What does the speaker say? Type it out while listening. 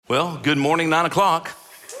Well, good morning, 9 o'clock.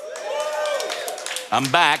 I'm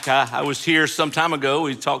back. I was here some time ago.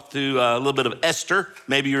 We talked to a little bit of Esther.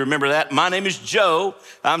 Maybe you remember that. My name is Joe.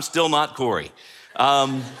 I'm still not Corey.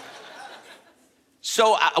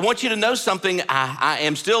 So I want you to know something. I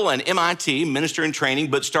am still an MIT minister in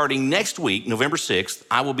training, but starting next week, November 6th,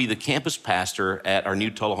 I will be the campus pastor at our new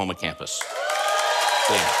Tullahoma campus.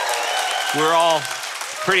 Yeah. We're all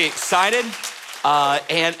pretty excited.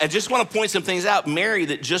 And I just want to point some things out. Mary,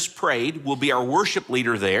 that just prayed, will be our worship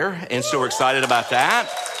leader there. And so we're excited about that.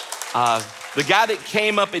 The guy that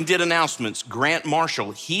came up and did announcements, Grant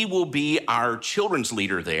Marshall, he will be our children's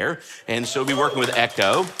leader there. And so we'll be working with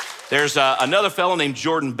Echo. There's another fellow named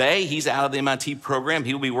Jordan Bay. He's out of the MIT program.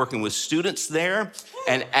 He'll be working with students there.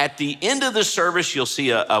 And at the end of the service, you'll see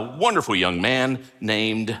a wonderful young man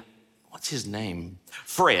named, what's his name?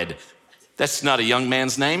 Fred. That's not a young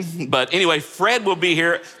man's name, but anyway, Fred will be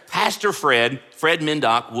here. Pastor Fred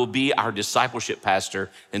Mindock will be our discipleship pastor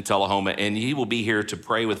in Tullahoma, and he will be here to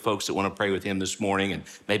pray with folks that want to pray with him this morning and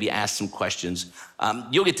maybe ask some questions.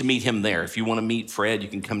 You'll get to meet him there. If you want to meet Fred, you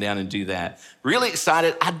can come down and do that. Really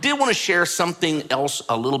excited. I did want to share something else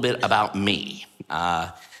a little bit about me.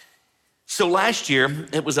 So last year,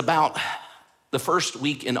 it was about the first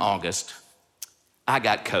week in August, I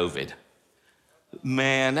got COVID.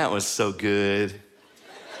 Man, that was so good.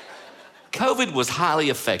 COVID was highly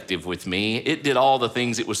effective with me. It did all the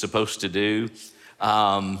things it was supposed to do.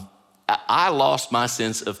 I lost my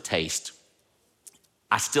sense of taste.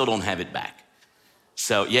 I still don't have it back.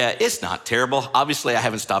 So yeah, it's not terrible. Obviously, I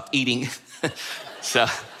haven't stopped eating. So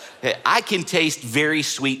I can taste very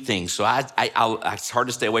sweet things. So it's hard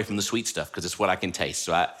to stay away from the sweet stuff because it's what I can taste.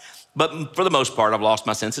 But for the most part, I've lost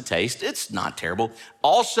my sense of taste. It's not terrible.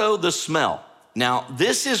 Also, the smell. Now,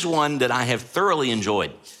 this is one that I have thoroughly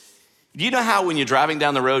enjoyed. Do you know how when you're driving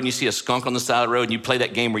down the road and you see a skunk on the side of the road and you play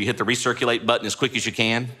that game where you hit the recirculate button as quick as you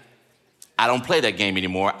can? I don't play that game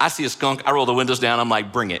anymore. I see a skunk, I roll the windows down, I'm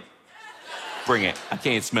like, bring it. Bring it. I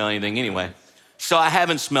can't smell anything anyway. So I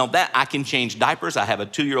haven't smelled that. I can change diapers. I have a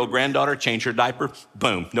 2-year-old granddaughter, change her diaper,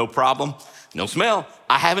 boom, no problem. No smell.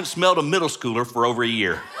 I haven't smelled a middle schooler for over a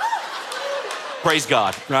year. Praise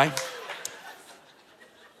God, right?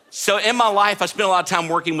 So in my life, I spent a lot of time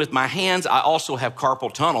working with my hands. I also have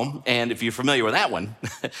carpal tunnel. And if you're familiar with that one,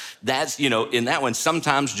 that's, in that one,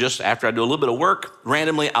 sometimes just after I do a little bit of work,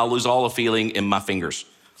 randomly, I'll lose all the feeling in my fingers.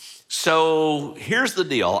 So here's the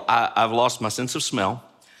deal. I've lost my sense of smell,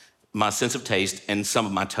 my sense of taste, and some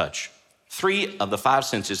of my touch. 3 of the 5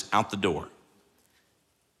 senses out the door.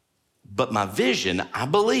 But my vision, I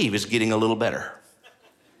believe, is getting a little better.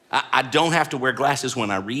 I don't have to wear glasses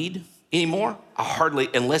when I read anymore. I hardly,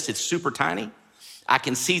 unless it's super tiny, I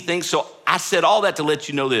can see things. So I said all that to let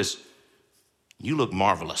you know this. You look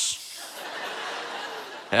marvelous.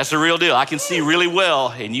 That's the real deal. I can see really well,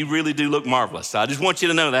 and you really do look marvelous. So I just want you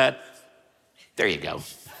to know that. There you go.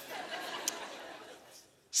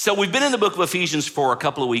 So we've been in the book of Ephesians for a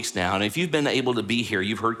couple of weeks now, and if you've been able to be here,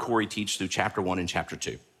 you've heard Corey teach through chapter 1 and chapter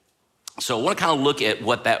 2. So I want to kind of look at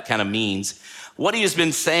what that kind of means. What he has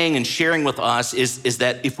been saying and sharing with us is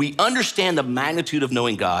that if we understand the magnitude of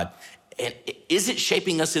knowing God, is it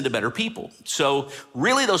shaping us into better people? So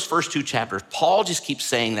really those first 2 chapters, Paul just keeps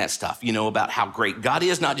saying that stuff, about how great God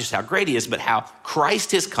is, not just how great he is, but how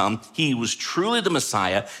Christ has come. He was truly the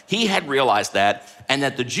Messiah. He had realized that, and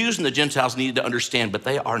that the Jews and the Gentiles needed to understand, but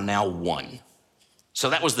they are now one. So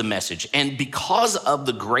that was the message. And because of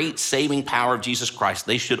the great saving power of Jesus Christ,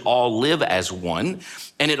 they should all live as one,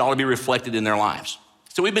 and it ought to be reflected in their lives.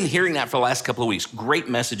 So we've been hearing that for the last couple of weeks. Great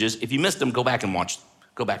messages. If you missed them, go back and watch them.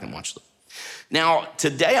 Go back and watch them. Now,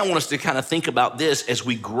 today I want us to kind of think about this as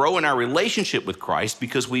we grow in our relationship with Christ,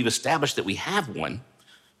 because we've established that we have one,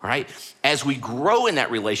 right? As we grow in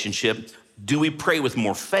that relationship, do we pray with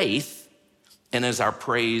more faith, and is our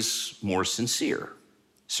praise more sincere?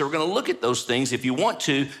 So we're going to look at those things. If you want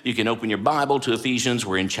to, you can open your Bible to Ephesians.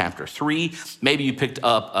 We're in chapter 3. Maybe you picked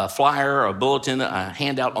up a flyer, a bulletin, a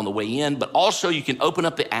handout on the way in, but also you can open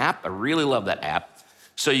up the app. I really love that app.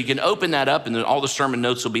 So you can open that up, and then all the sermon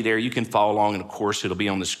notes will be there. You can follow along, and of course, it'll be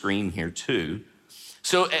on the screen here too.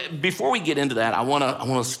 So before we get into that, I want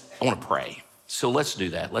to pray. So let's do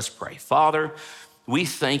that. Let's pray. Father, we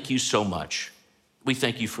thank you so much. We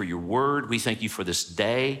thank you for your word. We thank you for this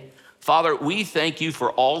day. Father, we thank you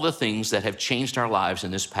for all the things that have changed our lives in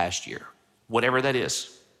this past year, whatever that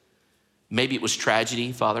is. Maybe it was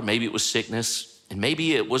tragedy, Father. Maybe it was sickness. And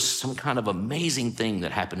maybe it was some kind of amazing thing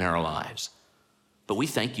that happened in our lives. But we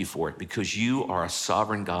thank you for it because you are a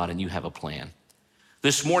sovereign God and you have a plan.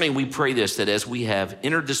 This morning, we pray this, that as we have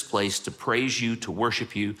entered this place to praise you, to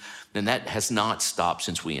worship you, then that has not stopped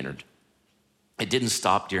since we entered. It didn't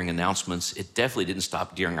stop during announcements. It definitely didn't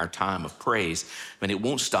stop during our time of praise, and it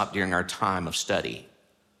won't stop during our time of study.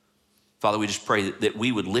 Father, we just pray that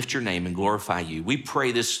we would lift your name and glorify you. We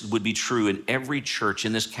pray this would be true in every church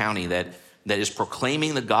in this county that is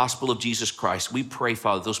proclaiming the gospel of Jesus Christ. We pray,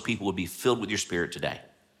 Father, those people would be filled with your Spirit today,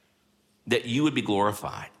 that you would be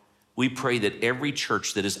glorified. We pray that every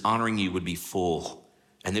church that is honoring you would be full,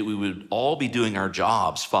 and that we would all be doing our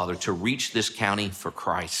jobs, Father, to reach this county for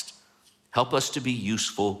Christ. Help us to be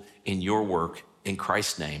useful in your work. In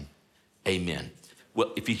Christ's name, amen.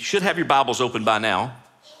 Well, if you should have your Bibles open by now,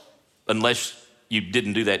 unless you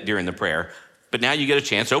didn't do that during the prayer, but now you get a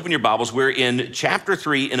chance. Open your Bibles. We're in chapter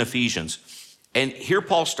 3 in Ephesians. And here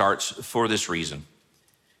Paul starts, for this reason.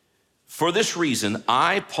 For this reason,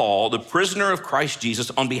 I, Paul, the prisoner of Christ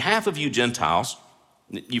Jesus, on behalf of you Gentiles,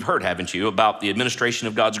 you've heard, haven't you, about the administration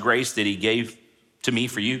of God's grace that he gave to me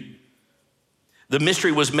for you? The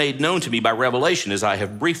mystery was made known to me by revelation, as I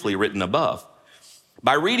have briefly written above.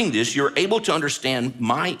 By reading this, you're able to understand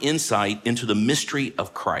my insight into the mystery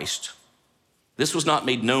of Christ. This was not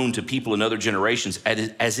made known to people in other generations,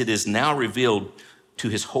 as it is now revealed to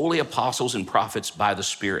his holy apostles and prophets by the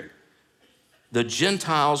Spirit. The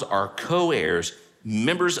Gentiles are co-heirs,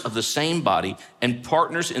 members of the same body, and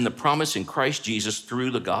partners in the promise in Christ Jesus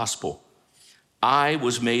through the gospel. I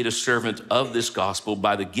was made a servant of this gospel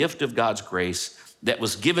by the gift of God's grace that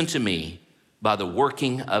was given to me by the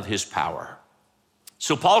working of his power.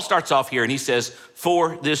 So Paul starts off here and he says,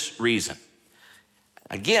 for this reason.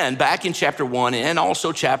 Again, back in chapter 1 and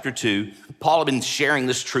also chapter 2, Paul had been sharing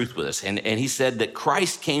this truth with us. And he said that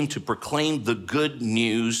Christ came to proclaim the good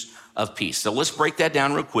news of peace. So let's break that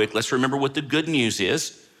down real quick. Let's remember what the good news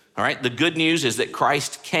is. All right, the good news is that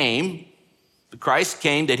Christ came,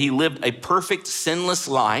 that he lived a perfect, sinless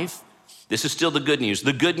life. This is still the good news.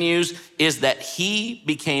 The good news is that he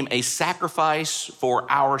became a sacrifice for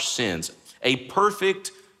our sins, a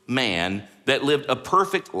perfect man that lived a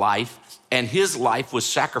perfect life, and his life was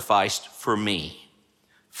sacrificed for me,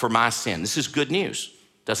 for my sin. This is good news.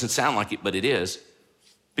 Doesn't sound like it, but it is.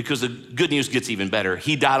 Because the good news gets even better.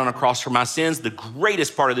 He died on a cross for my sins. The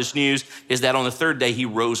greatest part of this news is that on the third day, he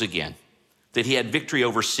rose again, that he had victory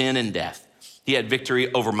over sin and death. He had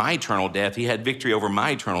victory over my eternal death. He had victory over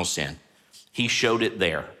my eternal sin. He showed it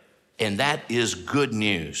there. And that is good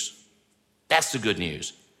news. That's the good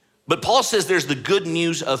news. But Paul says there's the good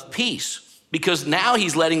news of peace, because now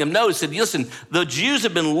he's letting them know. He said, listen, the Jews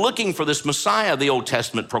have been looking for this Messiah. The Old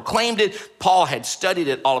Testament proclaimed it. Paul had studied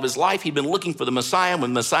it all of his life. He'd been looking for the Messiah.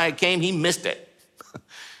 When Messiah came, he missed it.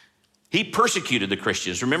 He persecuted the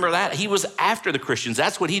Christians. Remember that? He was after the Christians.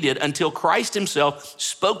 That's what he did until Christ himself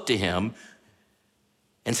spoke to him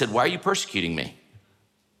and said, why are you persecuting me?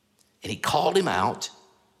 And he called him out,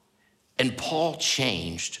 and Paul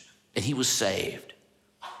changed, and he was saved.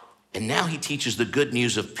 And now he teaches the good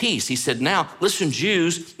news of peace. He said, now, listen,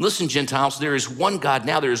 Jews, listen, Gentiles, there is one God.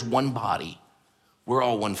 Now there is one body. We're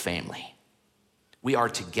all one family. We are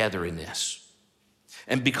together in this.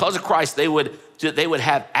 And because of Christ, they would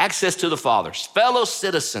have access to the Father, fellow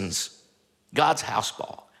citizens, God's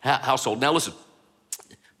household. Now listen,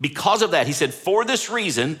 because of that, he said, for this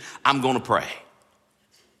reason, I'm going to pray.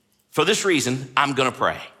 For this reason, I'm going to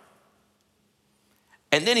pray.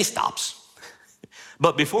 And then he stops.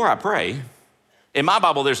 But before I pray, in my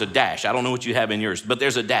Bible, there's a dash. I don't know what you have in yours, but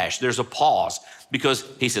there's a dash. There's a pause, because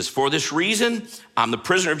he says, for this reason, I'm the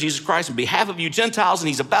prisoner of Jesus Christ on behalf of you Gentiles, and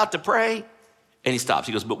he's about to pray. And he stops.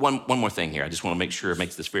 He goes, but one more thing here. I just want to make sure it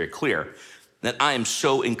makes this very clear, that I am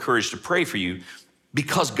so encouraged to pray for you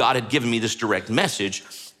because God had given me this direct message,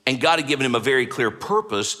 and God had given him a very clear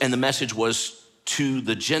purpose, and the message was to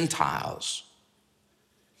the Gentiles.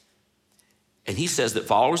 And he says that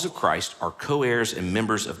followers of Christ are co-heirs and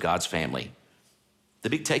members of God's family. The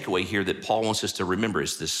big takeaway here that Paul wants us to remember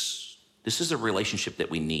is this is a relationship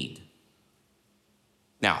that we need.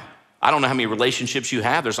 Now, I don't know how many relationships you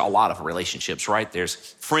have. There's a lot of relationships, right? There's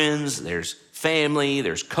friends, there's family,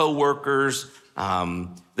 there's coworkers,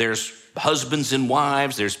 there's husbands and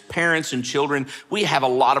wives, there's parents and children. We have a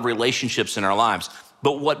lot of relationships in our lives.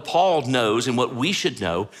 But what Paul knows and what we should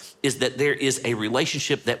know is that there is a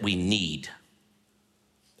relationship that we need.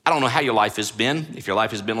 I don't know how your life has been. If your life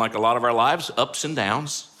has been like a lot of our lives, ups and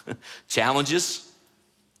downs, challenges,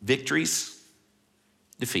 victories,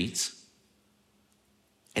 defeats.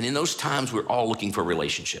 And in those times, we're all looking for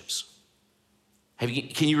relationships.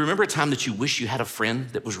 Can you remember a time that you wish you had a friend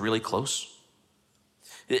that was really close?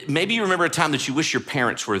 Maybe you remember a time that you wish your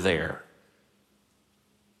parents were there.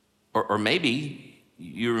 Or maybe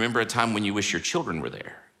You remember a time when you wish your children were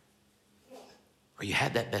there, or you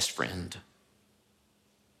had that best friend.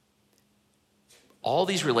 All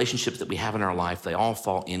these relationships that we have in our life, they all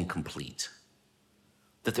fall incomplete.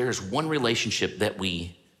 That there is one relationship that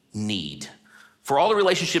we need. For all the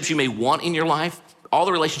relationships you may want in your life, all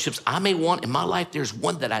the relationships I may want in my life, there's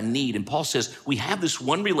one that I need. And Paul says we have this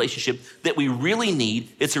one relationship that we really need.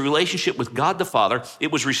 It's a relationship with God the Father.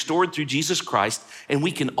 It was restored through Jesus Christ, and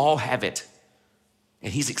we can all have it.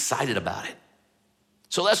 And he's excited about it.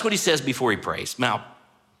 So that's what he says before he prays. Now,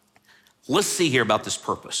 let's see here about this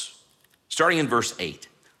purpose. Starting in verse 8,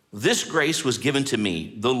 this grace was given to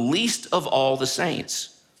me, the least of all the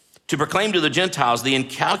saints, to proclaim to the Gentiles the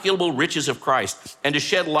incalculable riches of Christ and to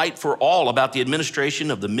shed light for all about the administration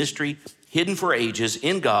of the mystery hidden for ages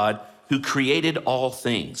in God who created all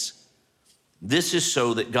things. This is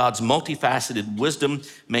so that God's multifaceted wisdom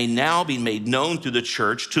may now be made known through the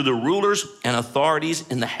church to the rulers and authorities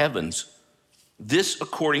in the heavens. This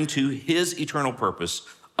according to his eternal purpose,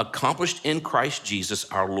 accomplished in Christ Jesus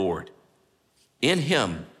our Lord. In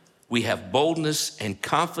him, we have boldness and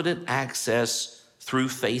confident access through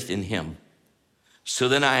faith in him. So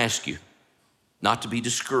then I ask you not to be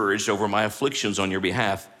discouraged over my afflictions on your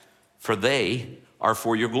behalf, for they are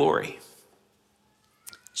for your glory.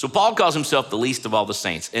 So Paul calls himself the least of all the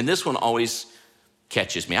saints, and this one always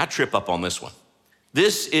catches me. I trip up on this one.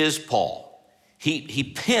 This is Paul.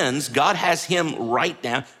 He pens, God has him write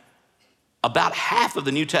down about half of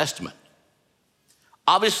the New Testament.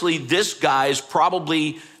 Obviously, this guy is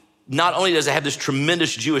probably, not only does he have this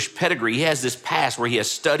tremendous Jewish pedigree, he has this past where he has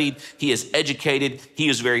studied, he is educated, he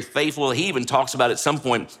is very faithful. He even talks about at some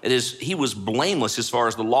point, he was blameless as far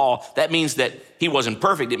as the law. That means that he wasn't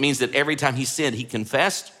perfect. It means that every time he sinned, he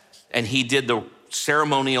confessed and he did the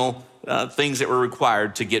ceremonial things that were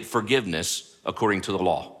required to get forgiveness according to the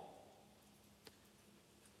law.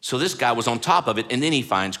 So this guy was on top of it, and then he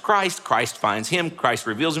finds Christ. Christ finds him. Christ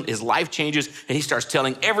reveals him. His life changes, and he starts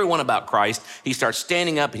telling everyone about Christ. He starts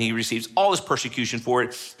standing up, and he receives all this persecution for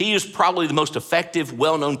it. He is probably the most effective,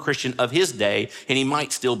 well-known Christian of his day, and he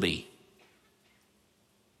might still be.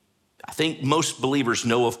 I think most believers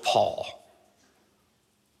know of Paul.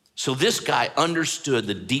 So this guy understood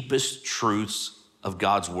the deepest truths of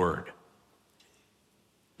God's word,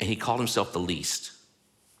 and he called himself the least.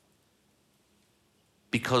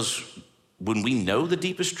 Because when we know the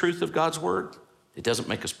deepest truth of God's word, it doesn't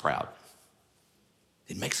make us proud.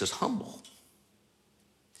 It makes us humble.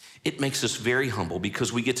 It makes us very humble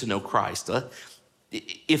because we get to know Christ.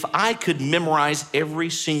 If I could memorize every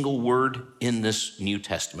single word in this New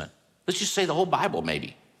Testament, let's just say the whole Bible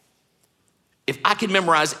maybe. If I could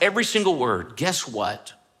memorize every single word, guess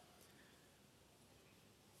what?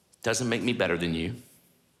 Doesn't make me better than you.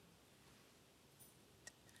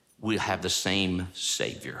 We have the same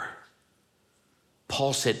Savior.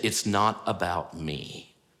 Paul said, it's not about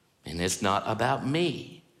me, and it's not about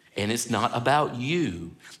me, and it's not about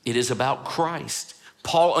you. It is about Christ.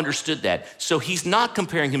 Paul understood that. So he's not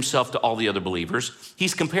comparing himself to all the other believers.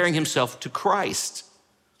 He's comparing himself to Christ,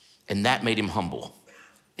 and that made him humble.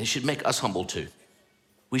 It should make us humble too.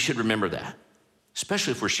 We should remember that,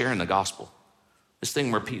 especially if we're sharing the gospel. This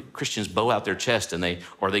thing where Christians bow out their chest and they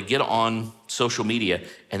get on social media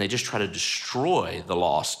and they just try to destroy the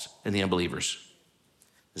lost and the unbelievers.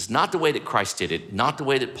 It's not the way that Christ did it, not the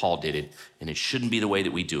way that Paul did it, and it shouldn't be the way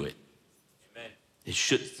that we do it. Amen. It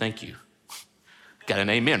should, thank you. Got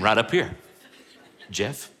an amen right up here.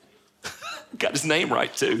 Jeff, got his name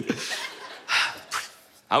right too.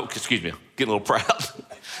 Oh, excuse me, getting a little proud.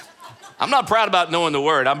 I'm not proud about knowing the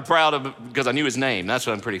word. I'm proud of it because I knew his name. That's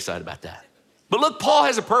what I'm pretty excited about that. But look, Paul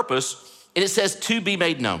has a purpose, and it says to be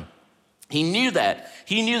made known. He knew that.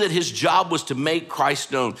 He knew that his job was to make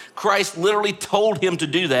Christ known. Christ literally told him to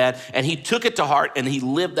do that, and he took it to heart, and he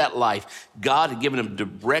lived that life. God had given him a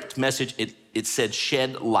direct message. It said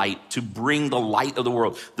shed light, to bring the light of the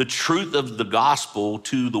world, the truth of the gospel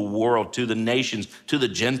to the world, to the nations, to the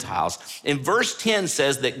Gentiles. And verse 10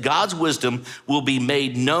 says that God's wisdom will be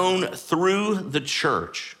made known through the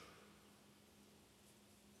church.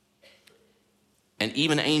 And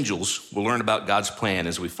even angels will learn about God's plan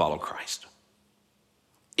as we follow Christ.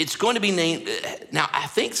 It's going to be named. Now, I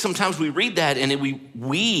think sometimes we read that and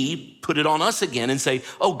we put it on us again and say,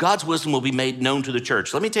 oh, God's wisdom will be made known to the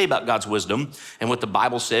church. Let me tell you about God's wisdom and what the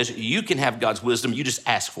Bible says. You can have God's wisdom. You just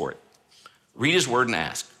ask for it. Read his word and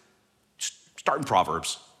ask. Start in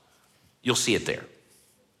Proverbs. You'll see it there.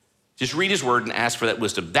 Just read his word and ask for that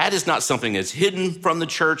wisdom. That is not something that's hidden from the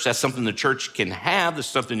church. That's something the church can have. That's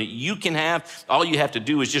something that you can have. All you have to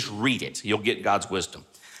do is just read it. You'll get God's wisdom.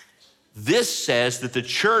 This says that the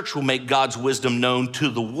church will make God's wisdom known to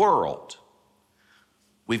the world.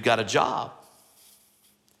 We've got a job.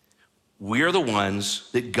 We're the ones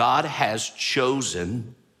that God has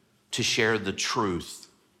chosen to share the truth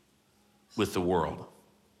with the world.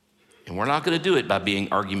 And we're not going to do it by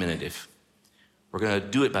being argumentative. We're going to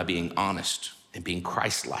do it by being honest and being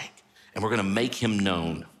Christ-like. And we're going to make him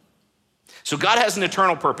known. So God has an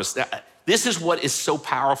eternal purpose. This is what is so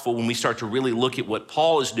powerful when we start to really look at what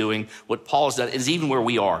Paul is doing, what Paul has done, is even where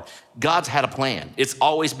we are. God's had a plan. It's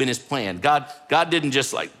always been his plan. God didn't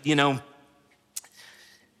just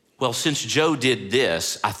well, since Joe did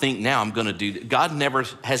this, I think now I'm gonna do. God never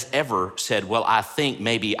has ever said, well, I think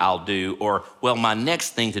maybe I'll do, or well, my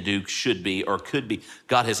next thing to do should be or could be.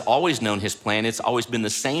 God has always known his plan. It's always been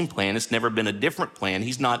the same plan. It's never been a different plan.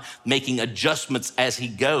 He's not making adjustments as he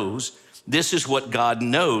goes. This is what God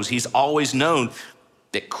knows. He's always known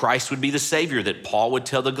that Christ would be the Savior, that Paul would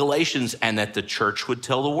tell the Galatians, and that the church would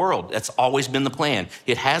tell the world. That's always been the plan.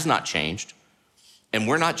 It has not changed, and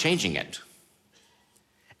we're not changing it.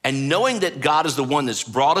 And knowing that God is the one that's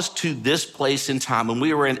brought us to this place in time, when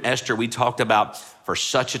we were in Esther, we talked about for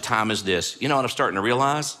such a time as this. You know what I'm starting to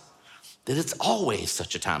realize? That it's always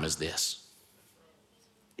such a time as this.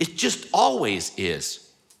 It just always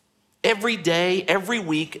is. Every day, every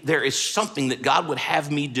week, there is something that God would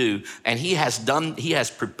have me do, and he has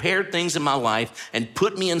prepared things in my life and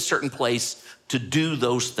put me in a certain place to do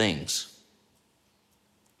those things.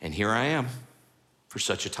 And here I am for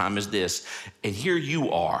such a time as this, and here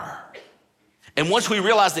you are. And once we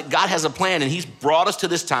realize that God has a plan and he's brought us to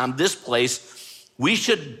this time, this place, we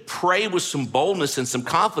should pray with some boldness and some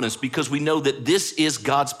confidence because we know that this is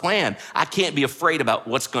God's plan. I can't be afraid about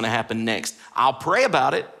what's gonna happen next. I'll pray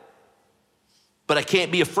about it, but I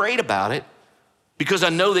can't be afraid about it because I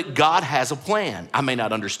know that God has a plan. I may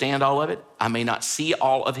not understand all of it. I may not see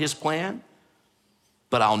all of his plan,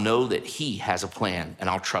 but I'll know that he has a plan and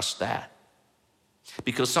I'll trust that.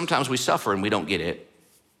 Because sometimes we suffer and we don't get it.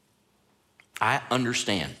 I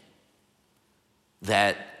understand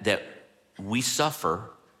that we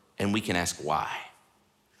suffer and we can ask why.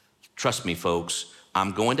 Trust me, folks,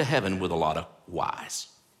 I'm going to heaven with a lot of whys.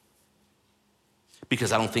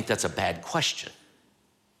 Because I don't think that's a bad question.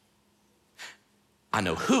 I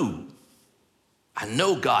know who. I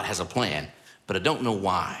know God has a plan, but I don't know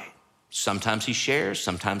why. Sometimes he shares,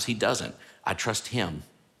 sometimes he doesn't. I trust him.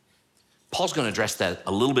 Paul's going to address that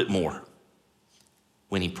a little bit more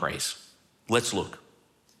when he prays. Let's look.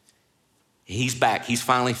 He's back. He's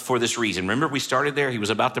finally, for this reason. Remember we started there? He was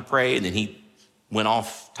about to pray and then he went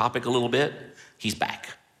off topic a little bit. He's back.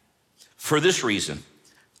 For this reason,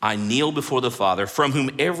 I kneel before the Father, from whom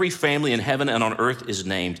every family in heaven and on earth is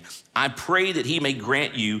named. I pray that he may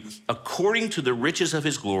grant you, according to the riches of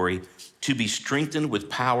his glory, to be strengthened with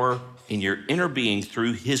power in your inner being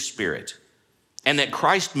through his Spirit, and that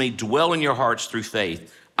Christ may dwell in your hearts through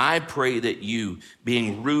faith. I pray that you,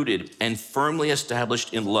 being rooted and firmly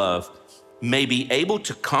established in love, may be able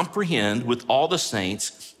to comprehend with all the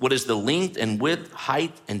saints what is the length and width,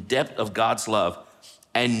 height, and depth of God's love,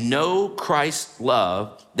 and know Christ's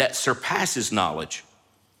love that surpasses knowledge,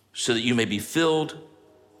 so that you may be filled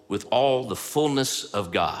with all the fullness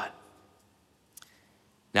of God.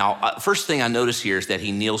 Now, first thing I notice here is that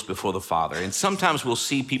he kneels before the Father. And sometimes we'll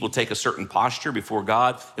see people take a certain posture before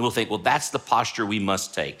God, and we'll think, well, that's the posture we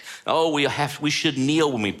must take. Oh, we should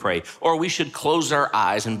kneel when we pray, or we should close our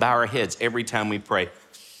eyes and bow our heads every time we pray.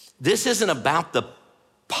 This isn't about the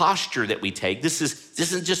posture that we take. This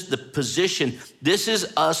isn't just the position. This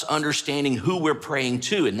is us understanding who we're praying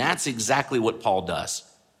to, and that's exactly what Paul does.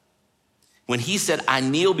 When he said, I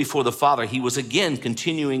kneel before the Father, he was again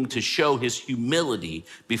continuing to show his humility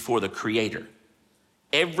before the Creator.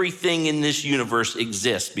 Everything in this universe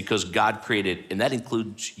exists because God created it, and that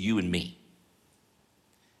includes you and me.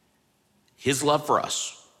 His love for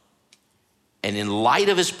us. And in light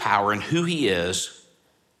of his power and who he is,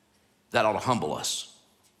 that ought to humble us.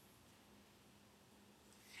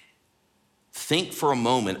 Think for a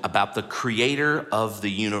moment about the Creator of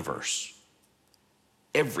the universe.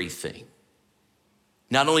 Everything.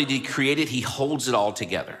 Not only did he create it, he holds it all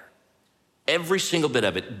together. Every single bit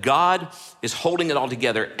of it. God is holding it all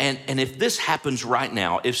together. And if this happens right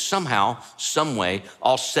now, if somehow, some way,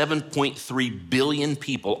 all 7.3 billion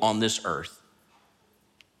people on this earth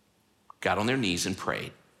got on their knees and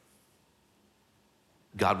prayed,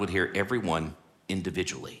 God would hear everyone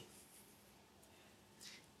individually.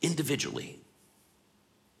 Individually.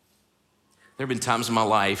 There have been times in my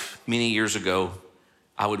life, many years ago,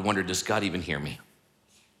 I would wonder, does God even hear me?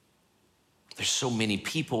 There's so many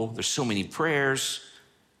people, there's so many prayers.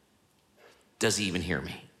 Does he even hear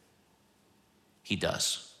me? he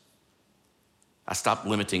does. I stopped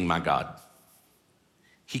limiting my God.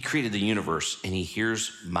 He created the universe and he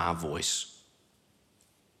hears my voice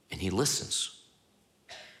and he listens.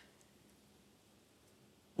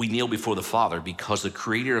 We kneel before the Father because the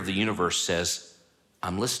creator of the universe says,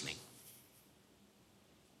 I'm listening.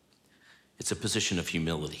 It's a position of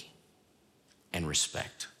humility and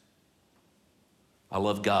respect. I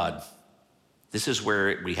love God. This is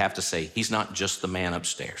where we have to say, he's not just the man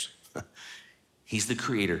upstairs. He's the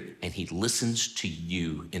creator and he listens to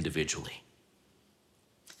you individually.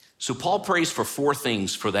 So Paul prays for 4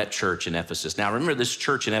 things for that church in Ephesus. Now remember this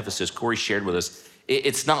church in Ephesus, Corey shared with us,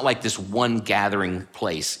 it's not like this one gathering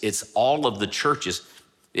place. It's all of the churches.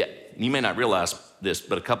 Yeah, you may not realize this,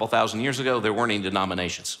 but a couple thousand years ago, there weren't any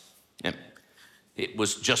denominations. And it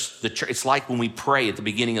was just the church. It's like when we pray at the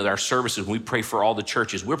beginning of our services, when we pray for all the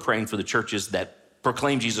churches, we're praying for the churches that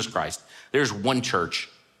proclaim Jesus Christ. There's one church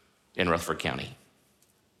in Rutherford County.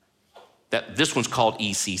 This one's called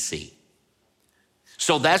ECC.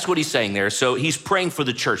 So that's what he's saying there. So he's praying for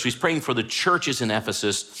the church. He's praying for the churches in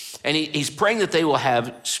Ephesus, and he's praying that they will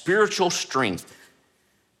have spiritual strength.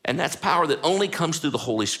 And that's power that only comes through the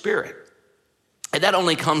Holy Spirit. And that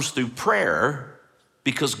only comes through prayer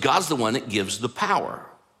because God's the one that gives the power.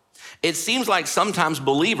 It seems like sometimes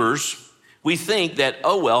believers, we think that,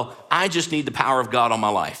 oh, well, I just need the power of God on my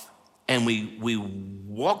life. And we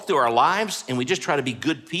walk through our lives and we just try to be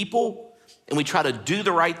good people. And we try to do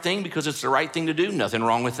the right thing because it's the right thing to do. Nothing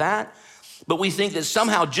wrong with that. But we think that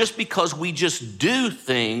somehow just because we just do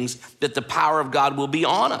things that the power of God will be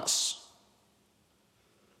on us.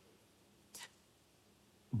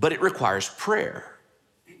 But it requires prayer.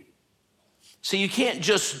 So you can't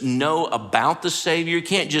just know about the Savior. You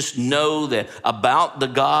can't just know about the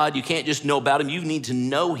God. You can't just know about him. You need to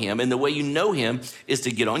know him. And the way you know him is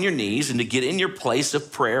to get on your knees and to get in your place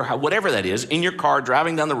of prayer, whatever that is, in your car,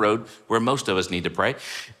 driving down the road, where most of us need to pray,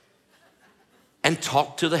 and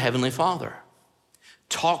talk to the Heavenly Father.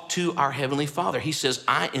 Talk to our Heavenly Father. He says,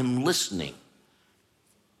 I am listening.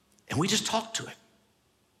 And we just talk to him.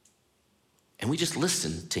 And we just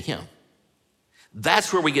listen to him.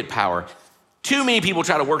 That's where we get power. Too many people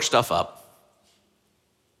try to work stuff up.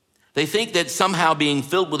 They think that somehow being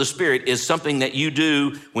filled with the Spirit is something that you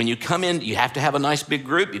do when you come in. You have to have a nice big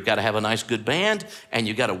group. You've got to have a nice good band, and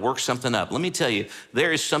you've got to work something up. Let me tell you,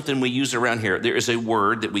 there is something we use around here. There is a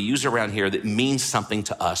word that we use around here that means something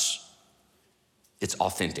to us. It's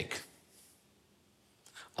authentic.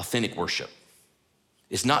 Authentic worship.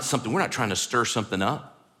 It's not something, we're not trying to stir something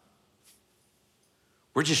up.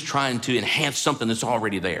 We're just trying to enhance something that's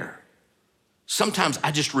already there. Sometimes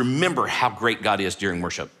I just remember how great God is during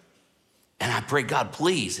worship. And I pray, God,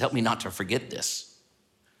 please help me not to forget this.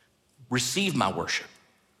 Receive my worship.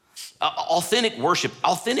 Authentic worship,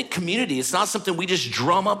 authentic community. It's not something we just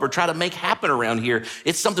drum up or try to make happen around here.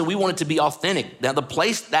 It's something we want it to be authentic. Now, the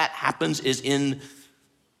place that happens is in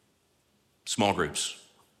small groups,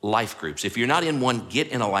 life groups. If you're not in one, get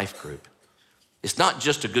in a life group. It's not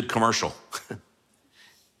just a good commercial.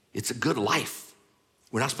 It's a good life.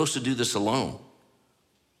 We're not supposed to do this alone.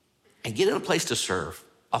 And get in a place to serve,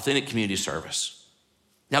 authentic community service.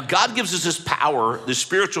 Now, God gives us this power, this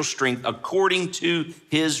spiritual strength, according to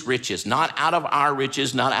his riches, not out of our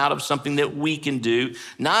riches, not out of something that we can do,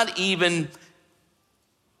 not even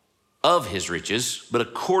of his riches, but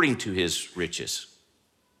according to his riches.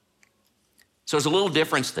 So there's a little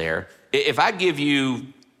difference there. If I give you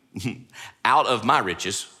out of my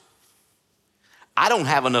riches, I don't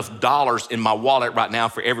have enough dollars in my wallet right now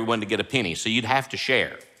for everyone to get a penny, so you'd have to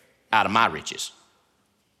share out of my riches.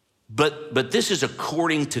 But this is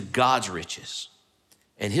according to God's riches,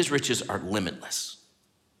 and his riches are limitless.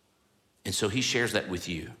 And so he shares that with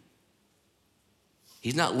you.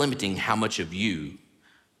 He's not limiting how much of you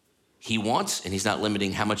he wants, and he's not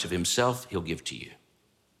limiting how much of himself he'll give to you.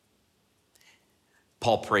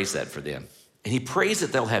 Paul prays that for them, and he prays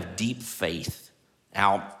that they'll have deep faith.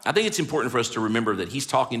 Now, I think it's important for us to remember that he's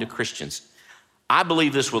talking to Christians. I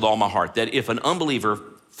believe this with all my heart, that if an unbeliever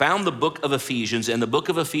found the book of Ephesians and the book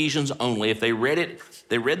of Ephesians only, if they read it,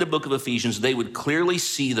 they read the book of Ephesians, they would clearly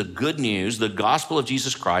see the good news, the gospel of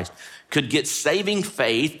Jesus Christ, could get saving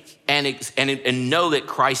faith and know that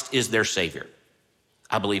Christ is their Savior.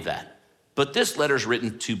 I believe that. But this letter is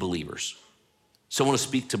written to believers. So I want to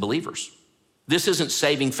speak to believers. This isn't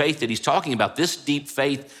saving faith that he's talking about. This deep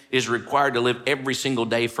faith is required to live every single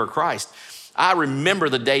day for Christ. I remember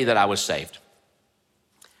the day that I was saved.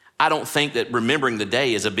 I don't think that remembering the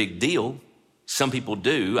day is a big deal. Some people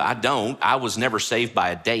do. I don't. I was never saved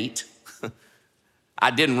by a date. I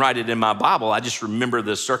didn't write it in my Bible. I just remember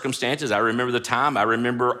the circumstances. I remember the time. I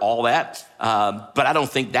remember all that. But I don't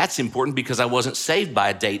think that's important because I wasn't saved by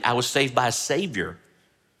a date. I was saved by a Savior.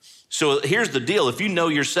 So here's the deal. If you know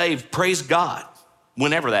you're saved, praise God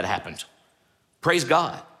whenever that happened. Praise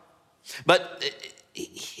God. But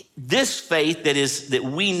this faith that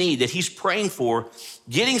we need, that he's praying for,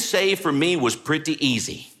 getting saved for me was pretty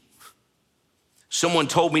easy. Someone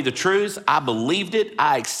told me the truth. I believed it.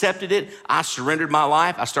 I accepted it. I surrendered my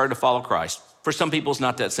life. I started to follow Christ. For some people, it's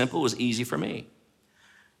not that simple. It was easy for me.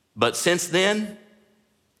 But since then,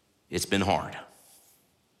 it's been hard.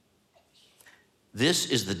 This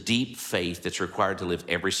is the deep faith that's required to live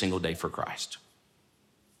every single day for Christ.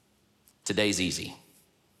 Today's easy.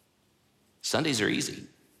 Sundays are easy.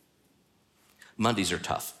 Mondays are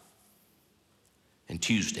tough. And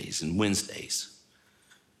Tuesdays and Wednesdays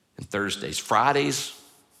and Thursdays. Fridays,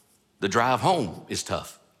 the drive home is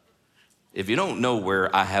tough. If you don't know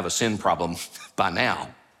where I have a sin problem by now,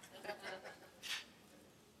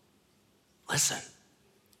 listen,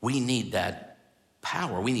 we need that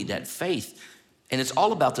power. We need that faith. And it's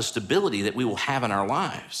all about the stability that we will have in our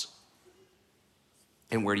lives.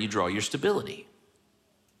 And where do you draw your stability?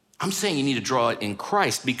 I'm saying you need to draw it in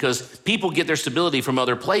Christ because people get their stability from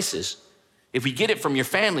other places. If you get it from your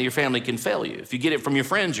family can fail you. If you get it from your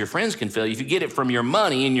friends can fail you. If you get it from your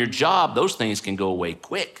money and your job, those things can go away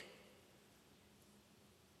quick.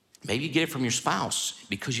 Maybe you get it from your spouse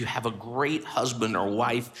because you have a great husband or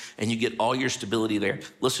wife and you get all your stability there.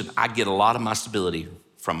 Listen, I get a lot of my stability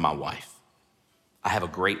from my wife. I have a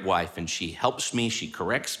great wife and she helps me, she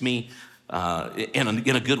corrects me in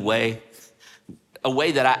a good way, a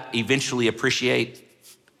way that I eventually appreciate.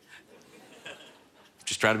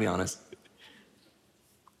 Just trying to be honest.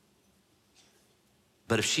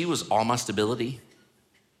 But if she was all my stability,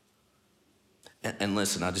 and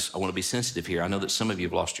listen, I want to be sensitive here. I know that some of you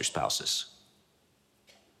have lost your spouses.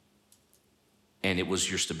 And it was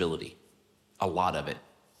your stability, a lot of it.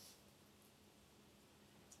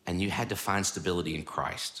 And you had to find stability in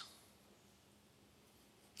Christ.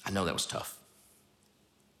 I know that was tough.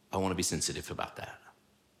 I want to be sensitive about that.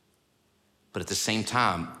 But at the same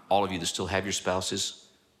time, all of you that still have your spouses,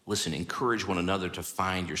 listen, encourage one another to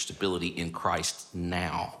find your stability in Christ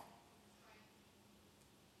now.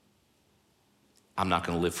 I'm not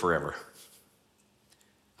going to live forever.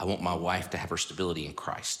 I want my wife to have her stability in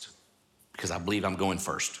Christ because I believe I'm going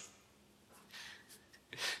first.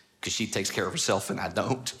 Because she takes care of herself and I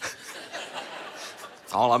don't.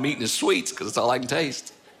 All I'm eating is sweets because it's all I can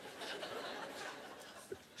taste.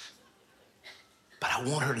 But I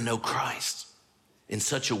want her to know Christ in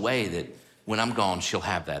such a way that when I'm gone, she'll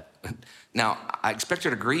have that. Now, I expect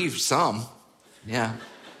her to grieve some. Yeah,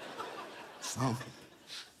 some.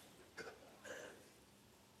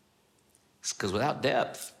 It's because without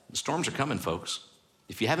depth, the storms are coming, folks.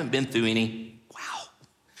 If you haven't been through any, wow.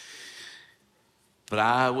 But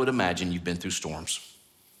I would imagine you've been through storms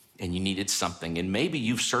and you needed something, and maybe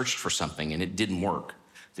you've searched for something and it didn't work.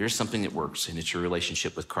 There's something that works, and it's your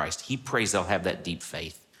relationship with Christ. He prays they'll have that deep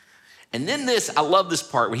faith. And then I love this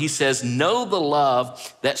part where he says, know the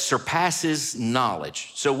love that surpasses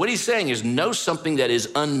knowledge. So what he's saying is know something that is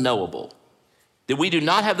unknowable, that we do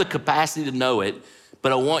not have the capacity to know it,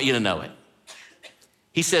 but I want you to know it.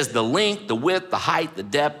 He says the length, the width, the height, the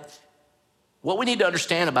depth. What we need to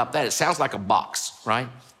understand about that, it sounds like a box, right?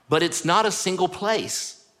 But it's not a single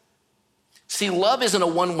place. See, love isn't a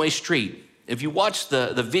one-way street. If you watch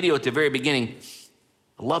the video at the very beginning,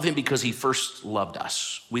 love him because he first loved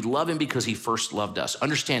us. We love him because he first loved us.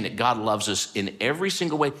 Understand that God loves us in every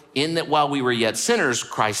single way, in that while we were yet sinners,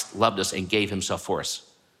 Christ loved us and gave himself for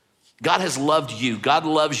us. God has loved you. God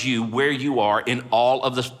loves you where you are in all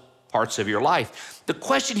of the parts of your life. The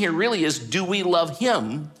question here really is, do we love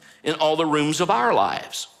him in all the rooms of our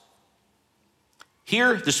lives?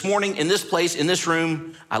 Here, this morning, in this place, in this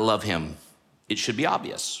room, I love him. It should be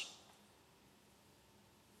obvious.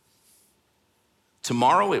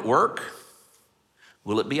 Tomorrow at work,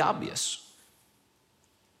 will it be obvious?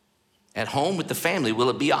 At home with the family, will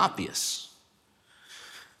it be obvious?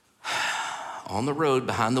 On the road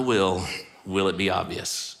behind the wheel, will it be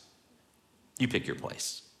obvious? You pick your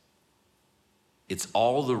place. It's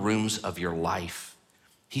all the rooms of your life.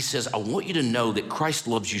 He says, I want you to know that Christ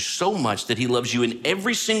loves you so much that he loves you in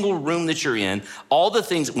every single room that you're in. All the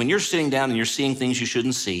things, when you're sitting down and you're seeing things you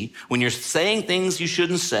shouldn't see, when you're saying things you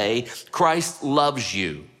shouldn't say, Christ loves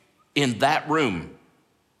you in that room.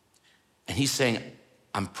 And he's saying,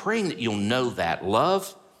 I'm praying that you'll know that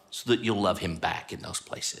love so that you'll love him back in those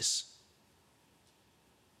places.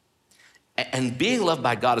 And being loved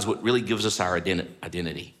by God is what really gives us our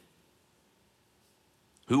identity.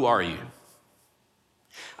 Who are you?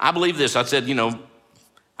 I believe this. I said, I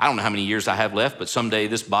don't know how many years I have left, but someday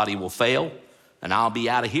this body will fail and I'll be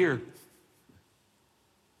out of here.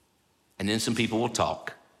 And then some people will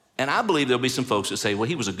talk. And I believe there'll be some folks that say, well,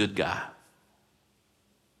 he was a good guy.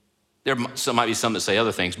 There might be some that say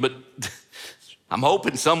other things, but I'm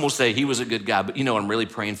hoping some will say he was a good guy. But you know what I'm really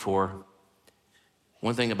praying for?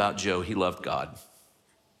 One thing about Joe, he loved God.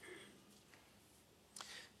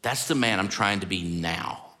 That's the man I'm trying to be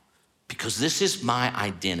now, because this is my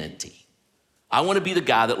identity. I want to be the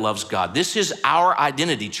guy that loves God. This is our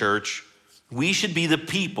identity, church. We should be the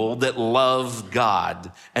people that love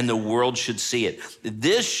God, and the world should see it.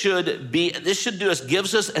 This should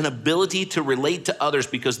gives us an ability to relate to others,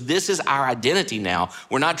 because this is our identity now.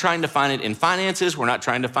 We're not trying to find it in finances. We're not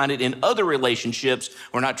trying to find it in other relationships.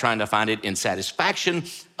 We're not trying to find it in satisfaction,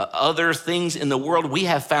 other things in the world. We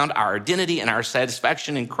have found our identity and our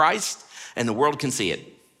satisfaction in Christ, and the world can see it.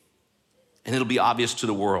 And it'll be obvious to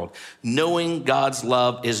the world. Knowing God's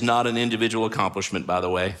love is not an individual accomplishment, by the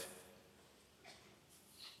way.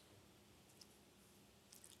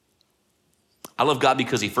 I love God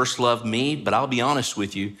because he first loved me, but I'll be honest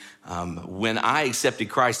with you, when I accepted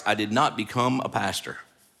Christ, I did not become a pastor.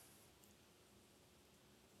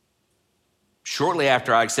 Shortly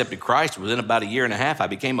after I accepted Christ, within about a year and a half, I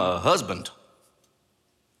became a husband.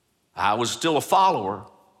 I was still a follower.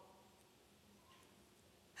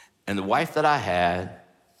 And the wife that I had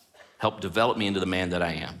helped develop me into the man that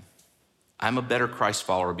I am. I'm a better Christ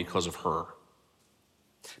follower because of her.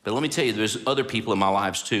 But let me tell you, there's other people in my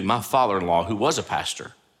lives too. My father-in-law, who was a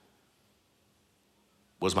pastor,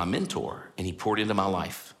 was my mentor, and he poured into my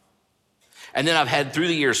life. And then I've had through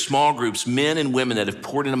the years small groups, men and women that have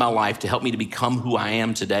poured into my life to help me to become who I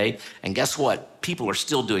am today. And guess what? People are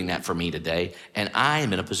still doing that for me today, and I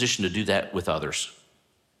am in a position to do that with others.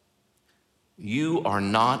 You are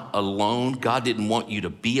not alone. God didn't want you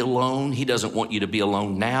to be alone. He doesn't want you to be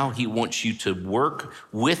alone now. He wants you to work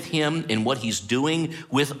with him in what he's doing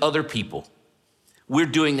with other people. We're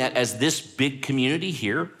doing that as this big community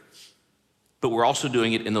here, but we're also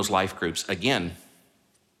doing it in those life groups. Again,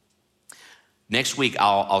 next week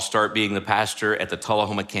I'll start being the pastor at the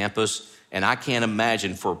Tullahoma campus, and I can't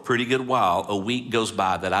imagine for a pretty good while a week goes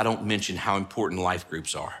by that I don't mention how important life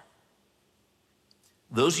groups are.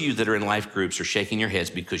 Those of you that are in life groups are shaking your heads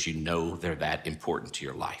because you know they're that important to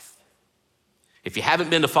your life. If you haven't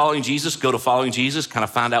been to Following Jesus, go to Following Jesus, kind of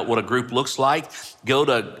find out what a group looks like. Go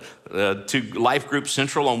to Life Group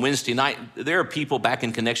Central on Wednesday night. There are people back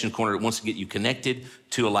in Connection Corner that wants to get you connected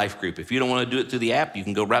to a life group. If you don't want to do it through the app, you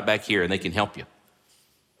can go right back here and they can help you.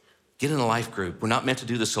 Get in a life group. We're not meant to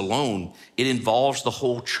do this alone. It involves the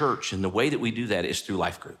whole church, and the way that we do that is through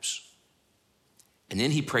life groups. And then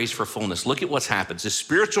he prays for fullness. Look at what's happened. The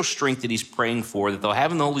spiritual strength that he's praying for, that they'll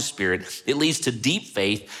have in the Holy Spirit, it leads to deep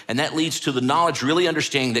faith, and that leads to the knowledge, really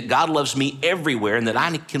understanding that God loves me everywhere and that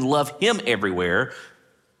I can love him everywhere,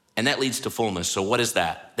 and that leads to fullness. So what is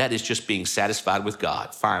that? That is just being satisfied with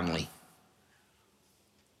God, finally.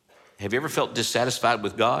 Have you ever felt dissatisfied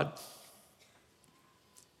with God?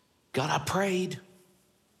 God, I prayed,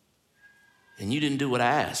 and you didn't do what I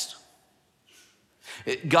asked.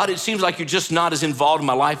 God, it seems like you're just not as involved in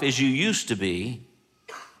my life as you used to be.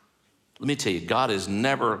 Let me tell you, God is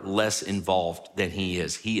never less involved than he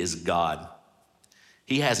is. He is God.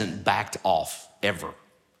 He hasn't backed off ever.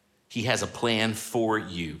 He has a plan for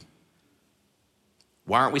you.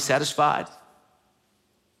 Why aren't we satisfied?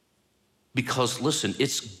 Because listen,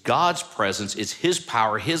 it's God's presence, it's his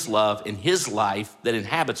power, his love, and his life that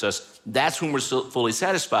inhabits us. That's when we're fully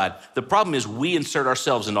satisfied. The problem is we insert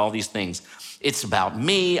ourselves in all these things. It's about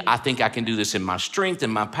me. I think I can do this in my strength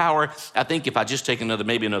and my power. I think if I just take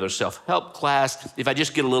maybe another self-help class, if I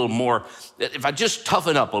just get a little more, if I just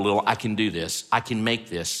toughen up a little, I can do this. I can make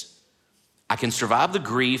this. I can survive the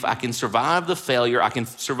grief. I can survive the failure. I can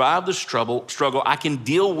survive the struggle. I can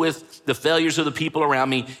deal with the failures of the people around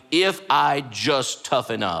me if I just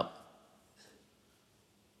toughen up.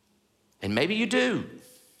 And maybe you do.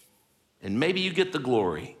 And maybe you get the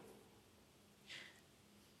glory.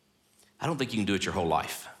 I don't think you can do it your whole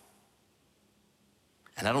life.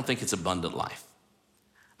 And I don't think it's abundant life.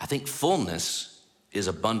 I think fullness is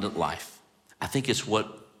abundant life. I think it's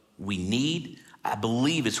what we need. I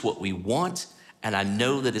believe it's what we want, and I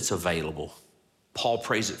know that it's available. Paul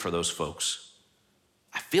prays it for those folks.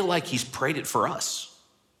 I feel like he's prayed it for us.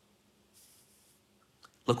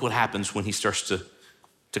 Look what happens when he starts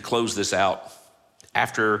to close this out.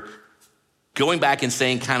 After going back and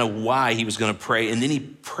saying kind of why he was going to pray. And then he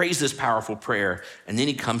prays this powerful prayer. And then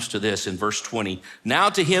he comes to this in verse 20. Now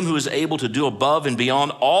to him who is able to do above and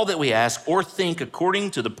beyond all that we ask or think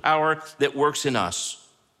according to the power that works in us.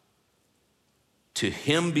 To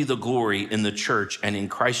him be the glory in the church and in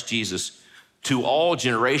Christ Jesus to all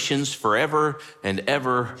generations forever and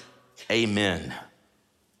ever. Amen.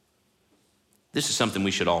 This is something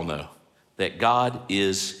we should all know, that God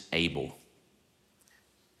is able.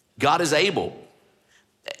 God is able.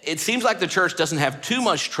 It seems like the church doesn't have too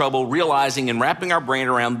much trouble realizing and wrapping our brain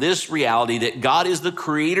around this reality that God is the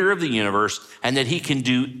creator of the universe and that he can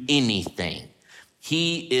do anything.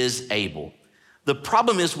 He is able. The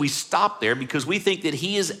problem is we stop there because we think that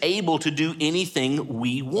he is able to do anything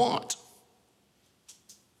we want.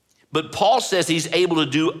 But Paul says he's able to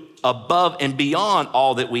do above and beyond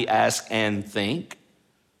all that we ask and think.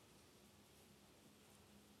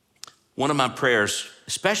 One of my prayers,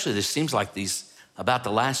 especially this seems like these, about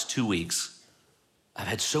the last 2 weeks, I've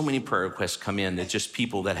had so many prayer requests come in that just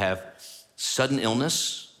people that have sudden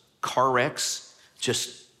illness, car wrecks,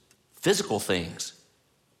 just physical things.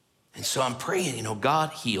 And so I'm praying,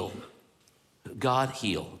 God heal. God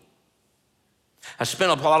heal. I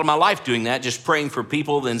spent a lot of my life doing that, just praying for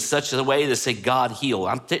people in such a way to say, God heal.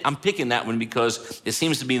 I'm picking that one because it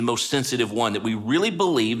seems to be the most sensitive one, that we really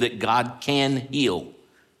believe that God can heal.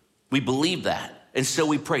 We believe that. And so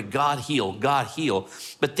we pray, God heal, God heal.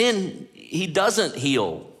 But then he doesn't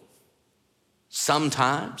heal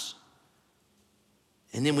sometimes.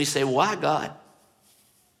 And then we say, why, God?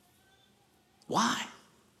 Why?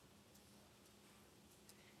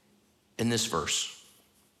 In this verse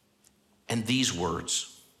and these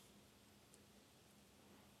words,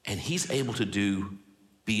 and he's able to do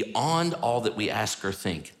beyond all that we ask or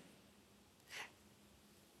think.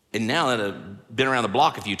 And now that I've been around the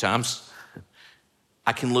block a few times,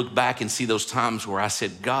 I can look back and see those times where I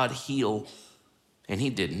said, God heal, and he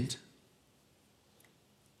didn't.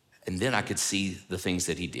 And then I could see the things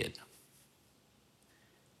that he did.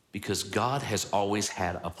 Because God has always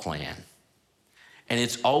had a plan. And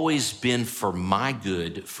it's always been for my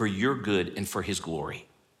good, for your good, and for his glory.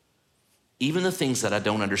 Even the things that I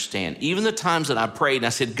don't understand, even the times that I prayed and I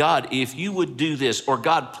said, God, if you would do this, or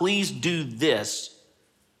God, please do this.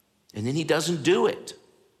 And then he doesn't do it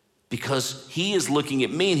because he is looking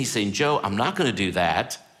at me and he's saying, Joe, I'm not going to do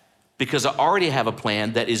that because I already have a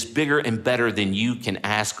plan that is bigger and better than you can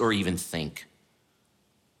ask or even think.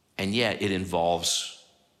 And yet it involves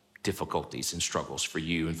difficulties and struggles for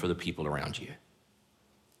you and for the people around you.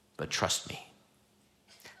 But trust me,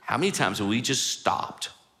 how many times have we just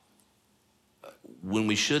stopped when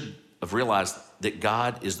we should have realized that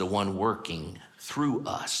God is the one working through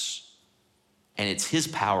us? And it's his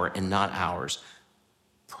power and not ours.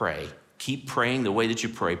 Pray. Keep praying the way that you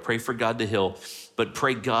pray. Pray for God to heal. But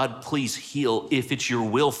pray, God, please heal if it's your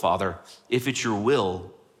will, Father. If it's your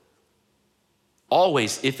will.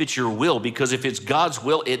 Always, if it's your will. Because if it's God's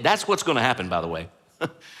will, that's what's going to happen, by the way.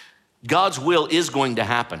 God's will is going to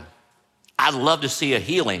happen. I'd love to see a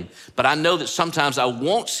healing, but I know that sometimes I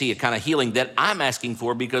won't see a kind of healing that I'm asking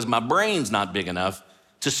for because my brain's not big enough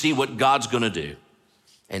to see what God's going to do.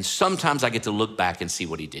 And sometimes I get to look back and see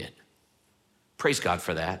what he did. Praise God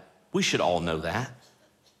for that. We should all know that.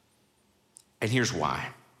 And here's why.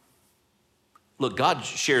 Look, God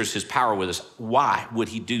shares his power with us. Why would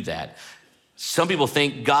he do that? Some people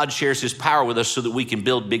think God shares his power with us so that we can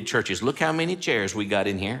build big churches. Look how many chairs we got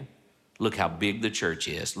in here. Look how big the church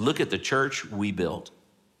is. Look at the church we built.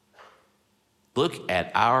 Look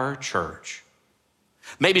at our church.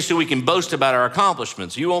 Maybe so we can boast about our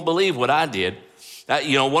accomplishments. You won't believe what I did.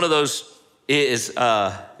 One of those is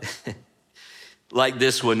like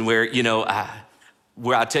this one where,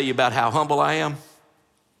 where I tell you about how humble I am.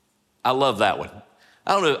 I love that one.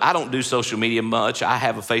 I don't do social media much. I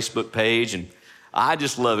have a Facebook page, and I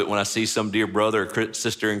just love it when I see some dear brother or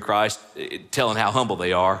sister in Christ telling how humble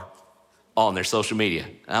they are on their social media.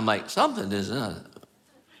 I'm like, something is,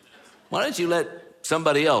 why don't you let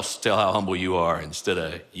somebody else tell how humble you are instead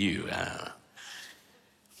of you? I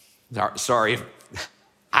don't know. Sorry,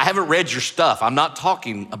 I haven't read your stuff. I'm not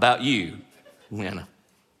talking about you.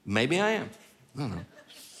 Maybe I am. I don't know.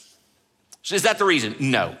 So is that the reason?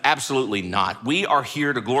 No, absolutely not. We are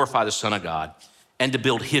here to glorify the Son of God and to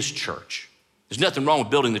build his church. There's nothing wrong with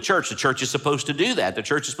building the church. The church is supposed to do that. The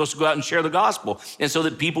church is supposed to go out and share the gospel, and so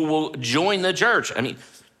that people will join the church.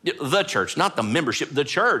 The church, not the membership, the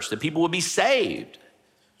church, that people will be saved.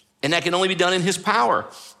 And that can only be done in his power.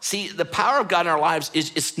 See, the power of God in our lives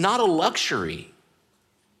it's not a luxury.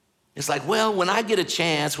 It's like, well, when I get a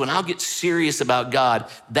chance, when I'll get serious about God,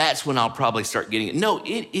 that's when I'll probably start getting it. No,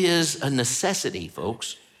 it is a necessity,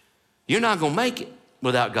 folks. You're not gonna make it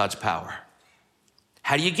without God's power.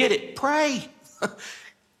 How do you get it? Pray.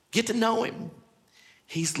 Get to know him.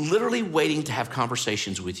 He's literally waiting to have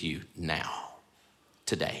conversations with you now,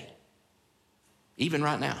 today, even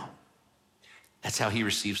right now. That's how he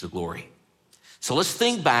receives the glory. So let's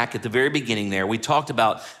think back at the very beginning there. We talked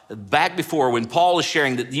about back before when Paul is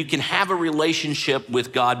sharing that you can have a relationship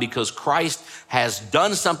with God because Christ has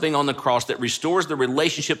done something on the cross that restores the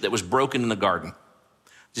relationship that was broken in the garden.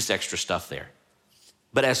 Just extra stuff there.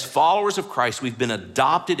 But as followers of Christ, we've been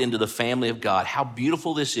adopted into the family of God. How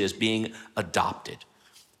beautiful this is, being adopted.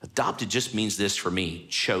 Adopted just means this for me,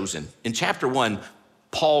 chosen. In chapter 1,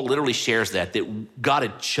 Paul literally shares that God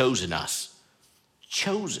had chosen us.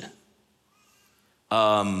 Chosen.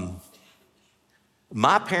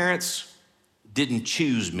 My parents didn't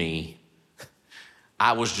choose me.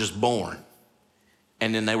 I was just born,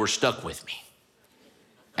 and then they were stuck with me.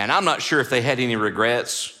 And I'm not sure if they had any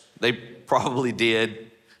regrets. They probably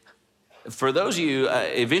did. For those of you,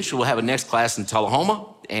 eventually we'll have a next class in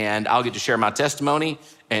Tullahoma, and I'll get to share my testimony,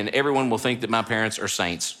 and everyone will think that my parents are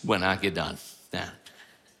saints when I get done. Yeah.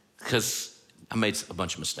 Because I made a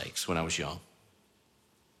bunch of mistakes when I was young.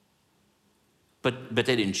 But they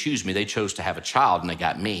didn't choose me. They chose to have a child, and they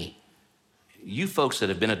got me. You folks that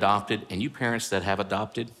have been adopted, and you parents that have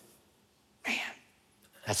adopted, man,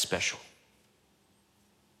 that's special.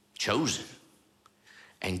 Chosen.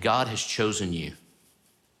 And God has chosen you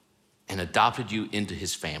and adopted you into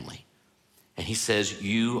his family. And he says,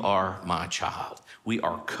 you are my child. We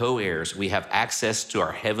are co-heirs. We have access to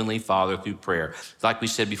our heavenly Father through prayer. Like we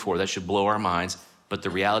said before, that should blow our minds. But the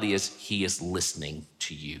reality is he is listening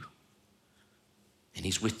to you. And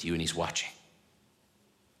he's with you and he's watching.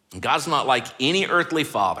 And God's not like any earthly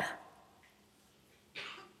father.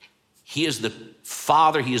 He is the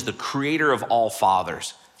Father. He is the creator of all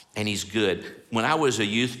fathers. And he's good. When I was a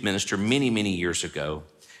youth minister many, many years ago,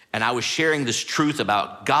 and I was sharing this truth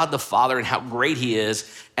about God the Father and how great he is,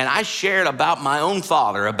 and I shared about my own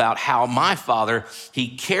father, about how my father,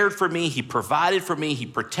 he cared for me, he provided for me, he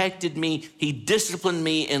protected me, he disciplined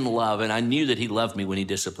me in love, and I knew that he loved me when he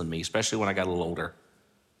disciplined me, especially when I got a little older.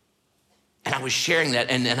 And I was sharing that,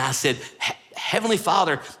 and I said, Heavenly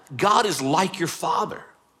Father, God is like your father.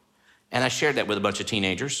 And I shared that with a bunch of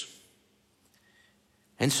teenagers.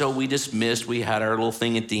 And so we dismissed, we had our little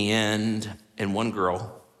thing at the end, and one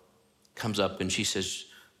girl comes up and she says,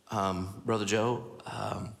 Brother Joe,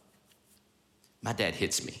 my dad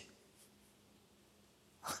hits me.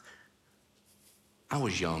 I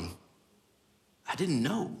was young. I didn't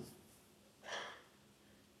know.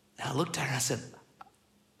 And I looked at her and I said,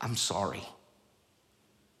 I'm sorry.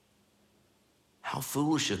 How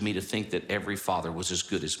foolish of me to think that every father was as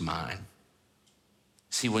good as mine.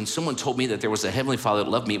 See, when someone told me that there was a heavenly Father that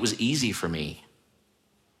loved me, it was easy for me.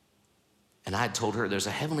 And I told her, there's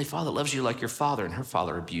a heavenly Father that loves you like your father, and her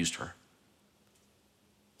father abused her.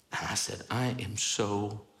 And I said, I am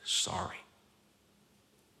so sorry.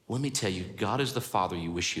 Let me tell you, God is the Father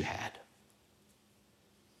you wish you had.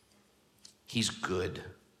 He's good.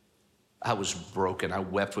 I was broken. I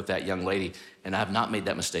wept with that young lady, and I have not made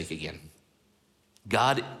that mistake again.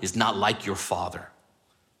 God is not like your father.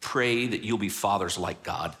 Pray that you'll be fathers like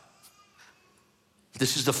God.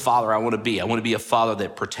 This is the father I want to be. I want to be a father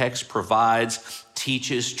that protects, provides,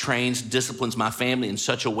 teaches, trains, disciplines my family in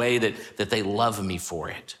such a way that they love me for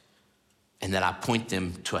it, and that I point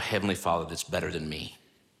them to a heavenly Father that's better than me.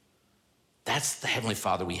 That's the heavenly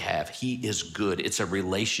Father we have. He is good. It's a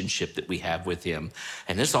relationship that we have with him,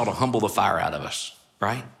 and this ought to humble the fire out of us,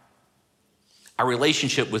 right? Our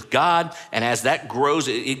relationship with God, and as that grows,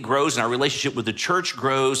 it grows, and our relationship with the church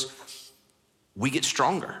grows, we get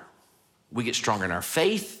stronger. We get stronger in our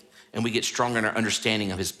faith, and we get stronger in our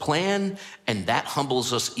understanding of his plan, and that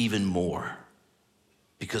humbles us even more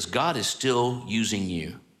because God is still using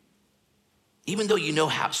you. Even though you know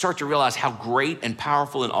start to realize how great and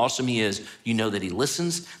powerful and awesome he is, you know that he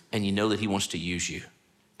listens and you know that he wants to use you,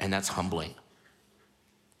 and that's humbling.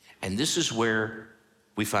 And this is where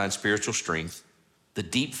we find spiritual strength, the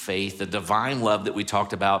deep faith, the divine love that we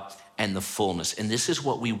talked about, and the fullness. And this is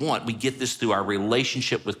what we want. We get this through our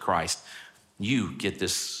relationship with Christ. You get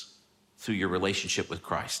this through your relationship with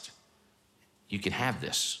Christ. You can have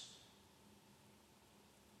this.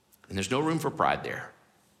 And there's no room for pride there,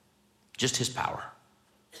 just his power.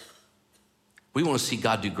 We want to see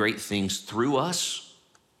God do great things through us.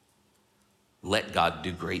 Let God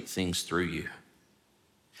do great things through you.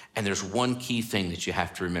 And there's one key thing that you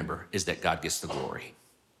have to remember is that God gets the glory.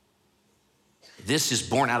 This is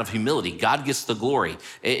born out of humility. God gets the glory.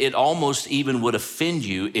 It almost even would offend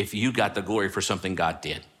you if you got the glory for something God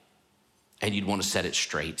did, and you'd want to set it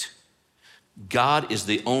straight. God is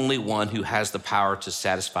the only one who has the power to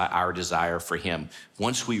satisfy our desire for him.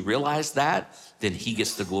 Once we realize that, then he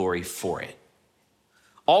gets the glory for it.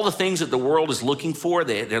 All the things that the world is looking for,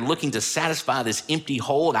 they're looking to satisfy this empty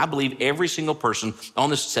hole. And I believe every single person on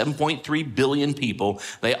this 7.3 billion people,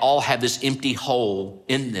 they all have this empty hole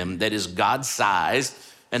in them that is God-sized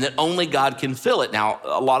and that only God can fill it. Now,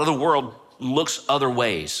 a lot of the world looks other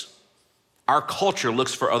ways. Our culture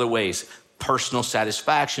looks for other ways: personal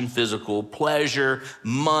satisfaction, physical pleasure,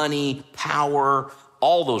 money, power,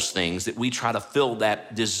 all those things that we try to fill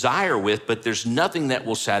that desire with, but there's nothing that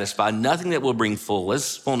will satisfy, nothing that will bring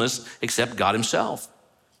fullness except God himself.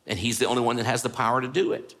 And he's the only one that has the power to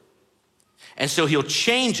do it. And so he'll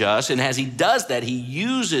change us, and as he does that, he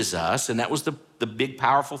uses us, and that was the big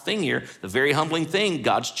powerful thing here, the very humbling thing.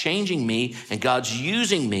 God's changing me, and God's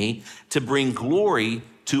using me to bring glory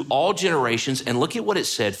to all generations. And look at what it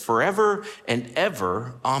said: forever and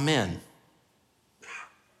ever, amen.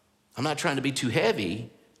 I'm not trying to be too heavy,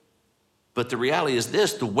 but the reality is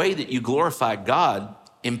this: the way that you glorify God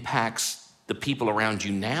impacts the people around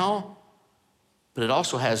you now, but it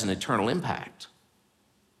also has an eternal impact.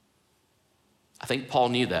 I think Paul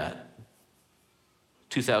knew that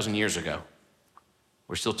 2,000 years ago.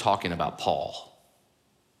 We're still talking about Paul.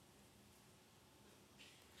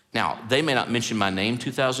 Now, they may not mention my name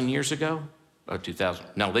 2,000 years ago, or 2,000.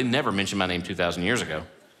 No, they never mentioned my name 2,000 years ago.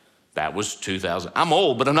 That was 2,000. I'm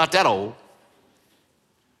old, but I'm not that old.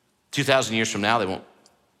 2,000 years from now, they won't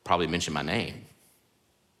probably mention my name.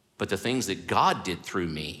 But the things that God did through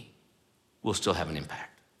me will still have an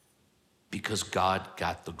impact because God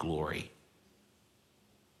got the glory.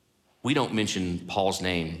 We don't mention Paul's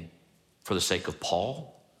name for the sake of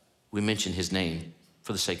Paul. We mention his name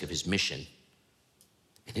for the sake of his mission.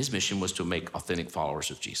 And his mission was to make authentic followers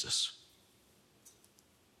of Jesus.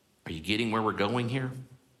 Are you getting where we're going here?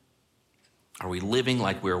 Are we living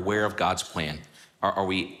like we're aware of God's plan? Are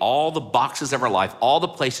we, all the boxes of our life, all the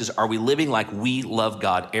places, are we living like we love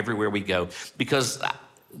God everywhere we go? Because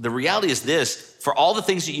the reality is this: for all the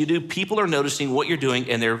things that you do, people are noticing what you're doing,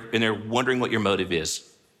 and they're wondering what your motive is.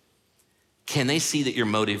 Can they see that your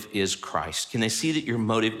motive is Christ? Can they see that your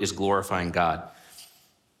motive is glorifying God?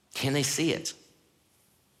 Can they see it?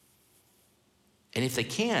 And if they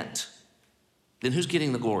can't, then who's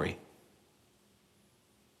getting the glory?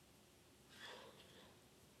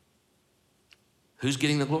 Who's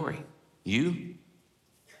getting the glory? You?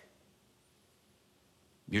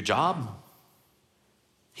 Your job?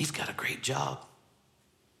 He's got a great job.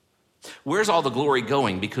 Where's all the glory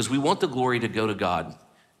going? Because we want the glory to go to God.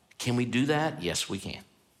 Can we do that? Yes, we can.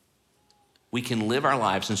 We can live our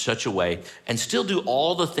lives in such a way and still do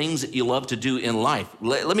all the things that you love to do in life.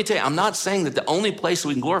 Let me tell you, I'm not saying that the only place that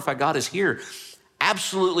we can glorify God is here.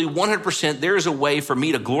 Absolutely 100%, there is a way for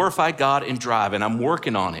me to glorify God and drive, and I'm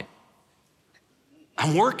working on it.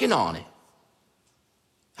 I'm working on it.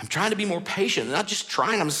 I'm trying to be more patient, not just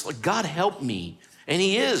trying. I'm just like, God, help me. And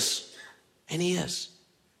he is. And he is.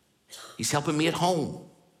 He's helping me at home.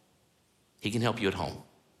 He can help you at home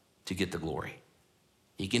to get the glory.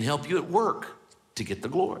 He can help you at work to get the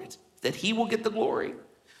glory, that he will get the glory.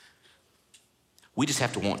 We just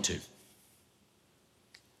have to want to.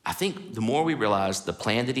 I think the more we realize the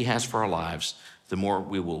plan that he has for our lives, the more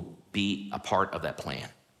we will be a part of that plan.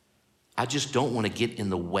 I just don't want to get in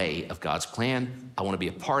the way of God's plan. I want to be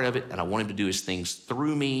a part of it, and I want him to do his things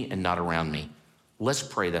through me and not around me. Let's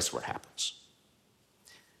pray that's what happens.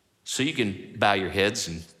 So you can bow your heads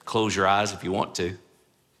and close your eyes if you want to.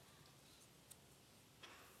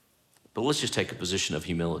 But let's just take a position of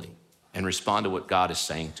humility and respond to what God is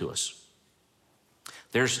saying to us.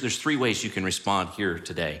 There's three ways you can respond here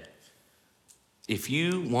today. If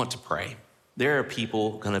you want to pray, there are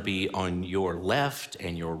people going to be on your left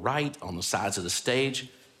and your right on the sides of the stage.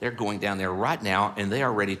 They're going down there right now, and they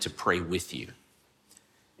are ready to pray with you.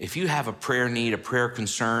 If you have a prayer need, a prayer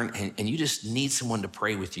concern, and you just need someone to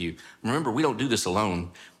pray with you, remember, we don't do this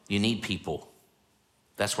alone. You need people.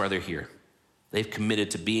 That's why they're here. They've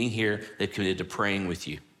committed to being here. They've committed to praying with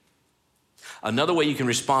you. Another way you can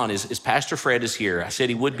respond is Pastor Fred is here. I said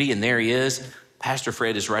he would be, and there he is. Pastor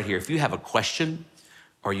Fred is right here. If you have a question,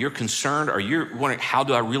 or you're concerned, or you're wondering, how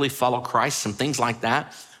do I really follow Christ? Some things like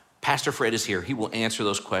that. Pastor Fred is here. He will answer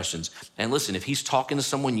those questions. And listen, if he's talking to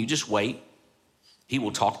someone, you just wait. He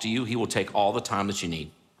will talk to you. He will take all the time that you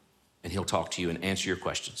need, and he'll talk to you and answer your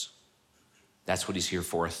questions. That's what he's here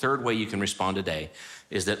for. A third way you can respond today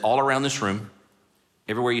is that all around this room,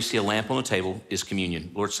 Everywhere you see a lamp on a table is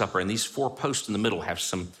communion, Lord's Supper. And these 4 posts in the middle have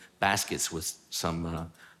some baskets with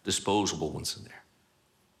some disposable ones in there.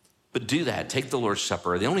 But do that, take the Lord's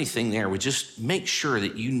Supper. The only thing there would just make sure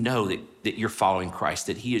that you know that you're following Christ,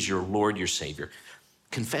 that he is your Lord, your Savior.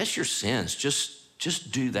 Confess your sins,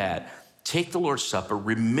 just do that. Take the Lord's Supper,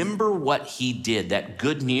 remember what he did, that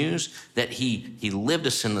good news that he lived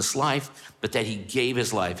a sinless life, but that he gave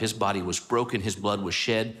his life. His body was broken, his blood was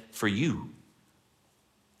shed for you.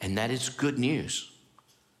 And that is good news.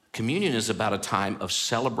 Communion is about a time of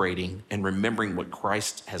celebrating and remembering what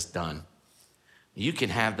Christ has done. You can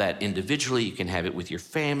have that individually, you can have it with your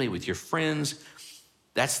family, with your friends.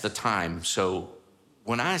 That's the time. So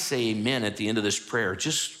when I say amen at the end of this prayer,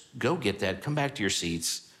 just go get that, come back to your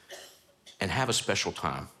seats, and have a special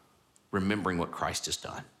time remembering what Christ has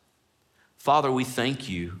done. Father, we thank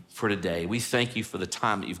you for today. We thank you for the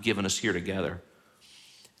time that you've given us here together.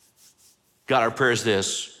 God, our prayer is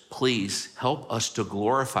this: please help us to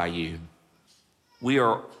glorify you. We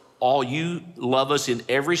are all, you love us in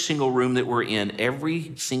every single room that we're in,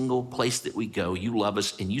 every single place that we go. You love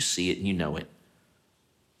us and you see it and you know it.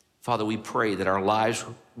 Father, we pray that our lives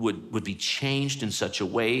would be changed in such a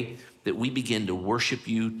way that we begin to worship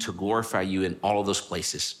you, to glorify you in all of those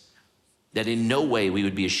places. That in no way we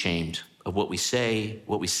would be ashamed of what we say,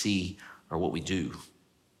 what we see, or what we do.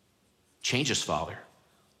 Change us, Father.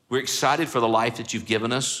 We're excited for the life that you've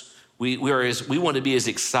given us. We want to be as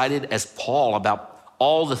excited as Paul about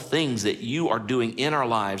all the things that you are doing in our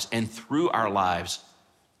lives and through our lives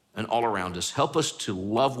and all around us. Help us to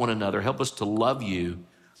love one another. Help us to love you.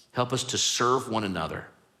 Help us to serve one another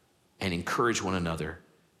and encourage one another.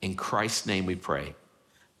 In Christ's name we pray,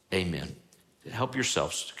 amen. Help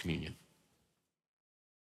yourselves to communion.